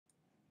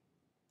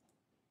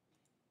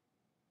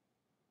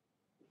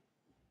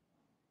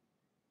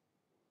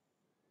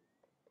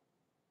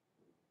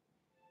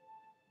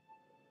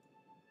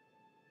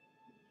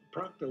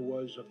Proctor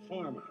was a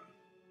farmer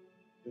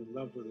in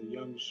love with a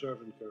young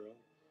servant girl.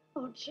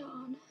 Oh,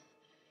 John,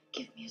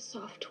 give me a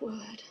soft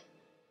word.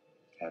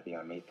 Abby,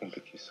 I may think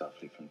of you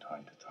softly from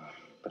time to time,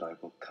 but I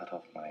will cut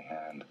off my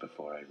hand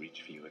before I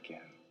reach for you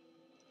again.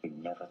 We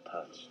never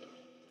touched.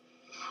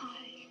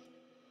 Hi.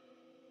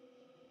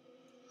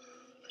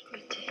 But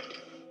we did.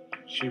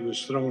 She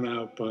was thrown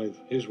out by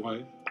his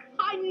wife.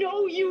 I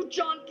know you,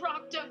 John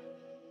Proctor.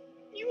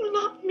 You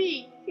love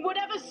me.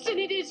 Whatever sin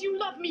it is, you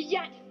love me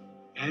yet.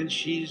 And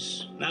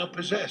she's now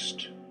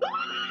possessed.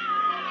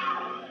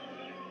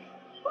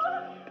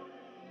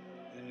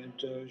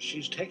 And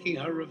she's taking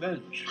her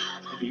revenge.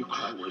 If you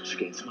cry words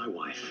against my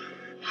wife,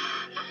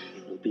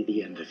 it will be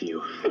the end of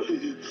you.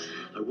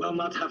 I will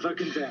not have her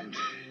condemned.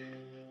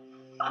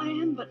 I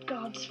am but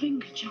God's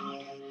finger,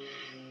 John.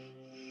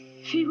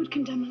 If he would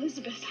condemn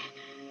Elizabeth,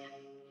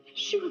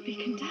 she would be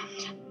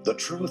condemned. The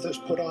truth is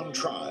put on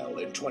trial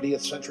in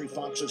 20th Century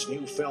Fox's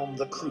new film,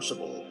 The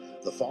Crucible.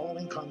 The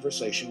following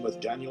conversation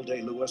with Daniel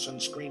Day-Lewis and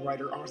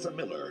screenwriter Arthur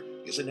Miller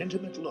is an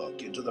intimate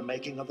look into the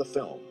making of the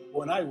film.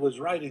 When I was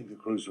writing The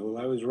Crucible,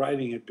 I was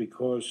writing it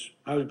because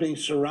I was being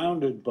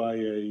surrounded by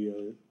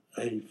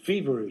a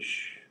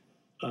feverish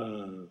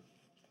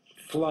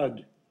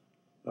flood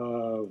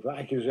of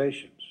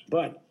accusations.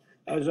 But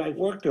as I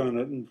worked on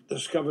it and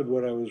discovered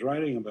what I was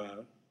writing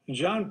about,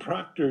 John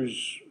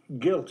Proctor's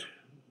guilt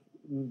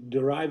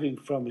deriving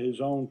from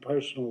his own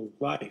personal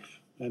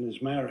life and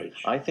his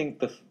marriage. I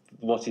think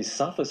what he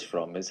suffers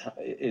from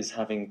is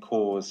having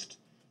caused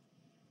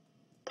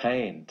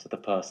pain to the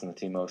person that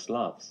he most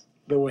loves.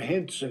 There were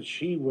hints that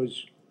she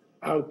was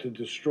out to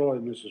destroy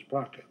Mrs.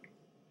 Proctor.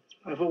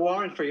 I have a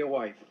warrant for your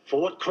wife. For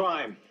what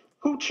crime?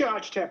 Who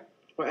charged her?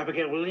 Well,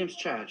 Abigail Williams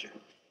charged her.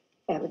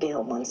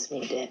 Abigail wants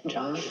me dead,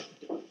 John.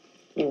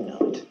 You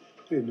know it.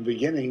 In the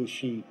beginning,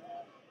 she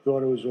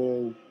thought it was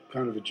all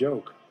kind of a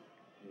joke.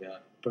 Yeah.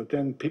 But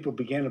then people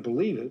began to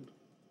believe it,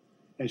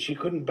 and she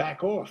couldn't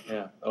back off.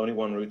 Yeah, only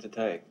one route to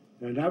take.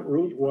 And that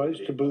route was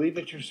to believe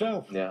it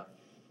yourself. Yeah.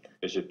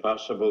 Is it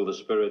possible the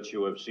spirits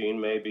you have seen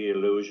may be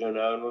illusion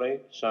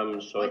only?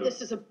 Some sort of...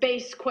 This is a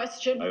base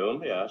question. I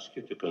only ask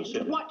you to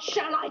consider. What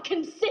shall I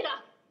consider?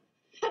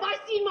 Have I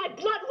seen my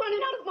blood running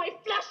out of my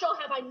flesh, or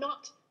have I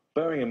not?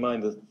 Bearing in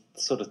mind the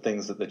sort of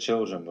things that the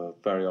children were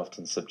very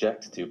often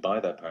subjected to by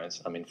their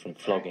parents, I mean, from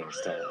floggings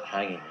to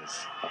hangings,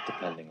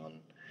 depending on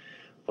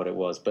what it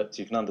was. But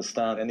you can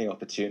understand any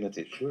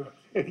opportunity. Sure.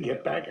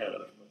 Get back at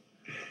it.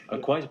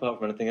 And quite apart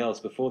from anything else,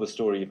 before the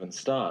story even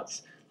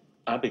starts,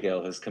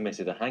 Abigail has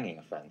committed a hanging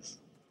offence.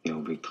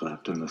 You'll be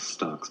clapped in the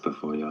stocks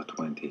before you're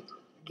 20.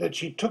 That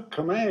she took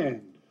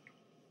command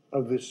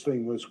of this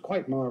thing was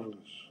quite marvelous.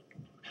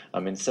 I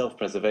mean,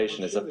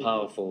 self-preservation is a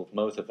powerful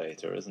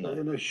motivator, isn't it?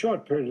 In a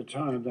short period of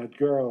time, that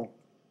girl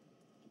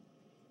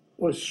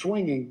was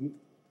swinging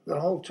the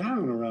whole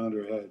town around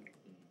her head.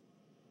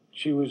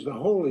 She was the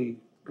holy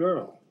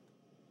girl.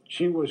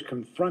 She was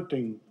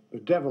confronting the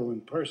devil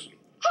in person.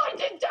 I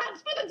did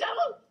dance for the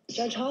devil!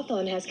 Judge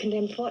Hawthorne has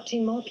condemned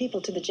 14 more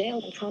people to the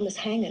jail and promised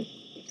hanging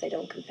if they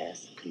don't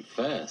confess.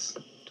 Confess?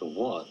 To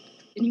what?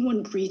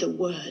 Anyone breathe a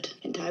word,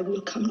 and I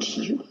will come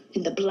to you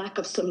in the black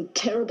of some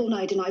terrible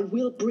night, and I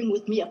will bring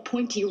with me a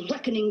pointy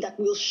reckoning that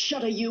will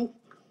shudder you.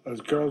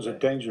 Those girls are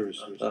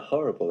dangerous. They're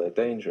horrible, they're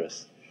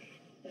dangerous.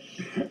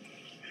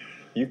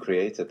 You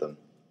created them.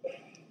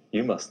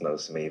 You must know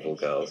some evil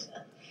girls.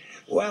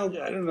 Well,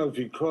 I don't know if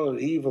you call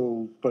it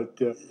evil, but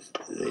the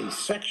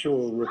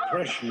sexual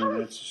repression in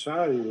that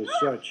society was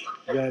such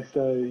that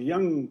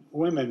young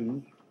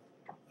women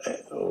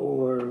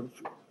were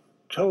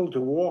told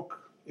to walk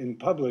in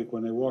public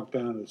when they walked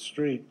down the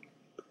street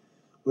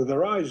with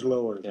their eyes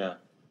lowered. Yeah.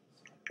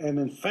 And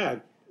in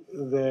fact,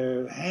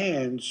 their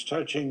hands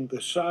touching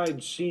the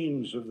side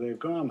seams of their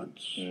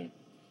garments.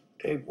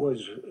 It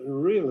was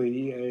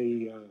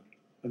really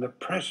an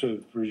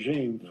oppressive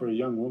regime for a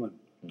young woman.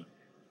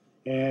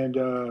 And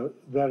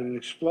that an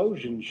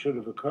explosion should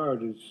have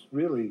occurred is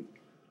really,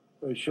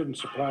 shouldn't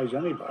surprise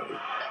anybody. I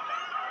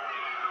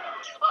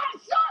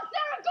saw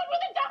Sarah Good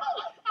with the devil!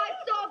 I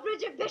saw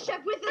Bridget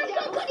Bishop with the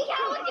devil! Somebody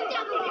hell with the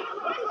devil!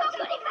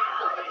 Somebody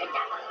hell with the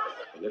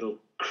devil! Little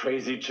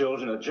crazy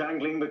children are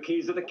jangling the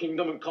keys of the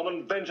kingdom and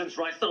common vengeance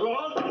rights. The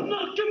Lord will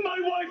not give my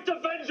wife to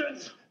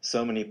vengeance!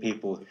 So many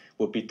people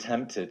would be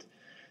tempted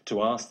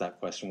to ask that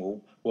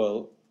question,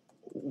 well,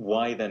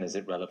 why then is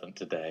it relevant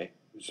today?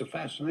 It's a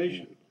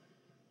fascination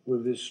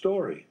with this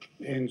story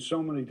in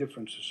so many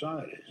different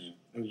societies.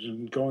 It's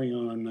been going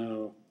on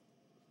now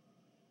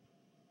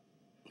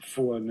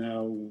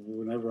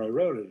whenever I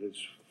wrote it, it's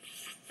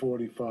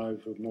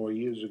 45 or more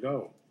years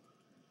ago.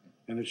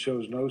 And it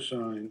shows no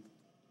sign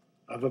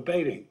of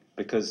abating.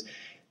 Because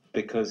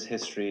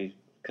history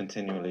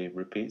continually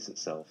repeats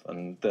itself,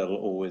 and there'll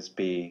always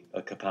be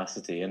a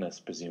capacity in us,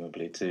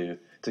 presumably, to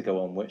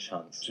go on witch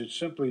hunts. It's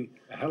simply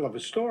a hell of a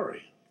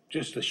story.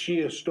 Just the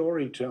sheer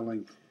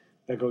storytelling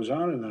that goes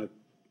on in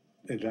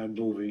that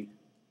movie,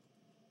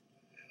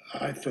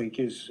 I think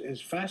is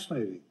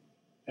fascinating.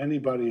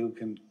 Anybody who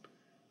can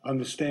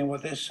understand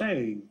what they're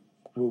saying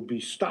will be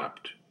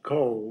stopped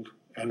cold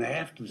and they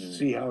have to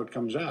see how it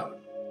comes out.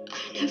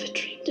 I never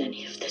dreamed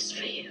any of this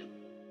for you.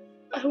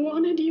 I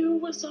wanted you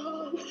was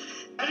all.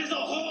 That is a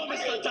whore,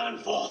 Mr.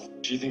 Danforth!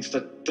 She thinks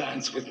to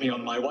dance with me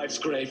on my wife's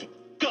grave.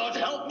 God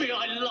help me,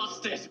 I lost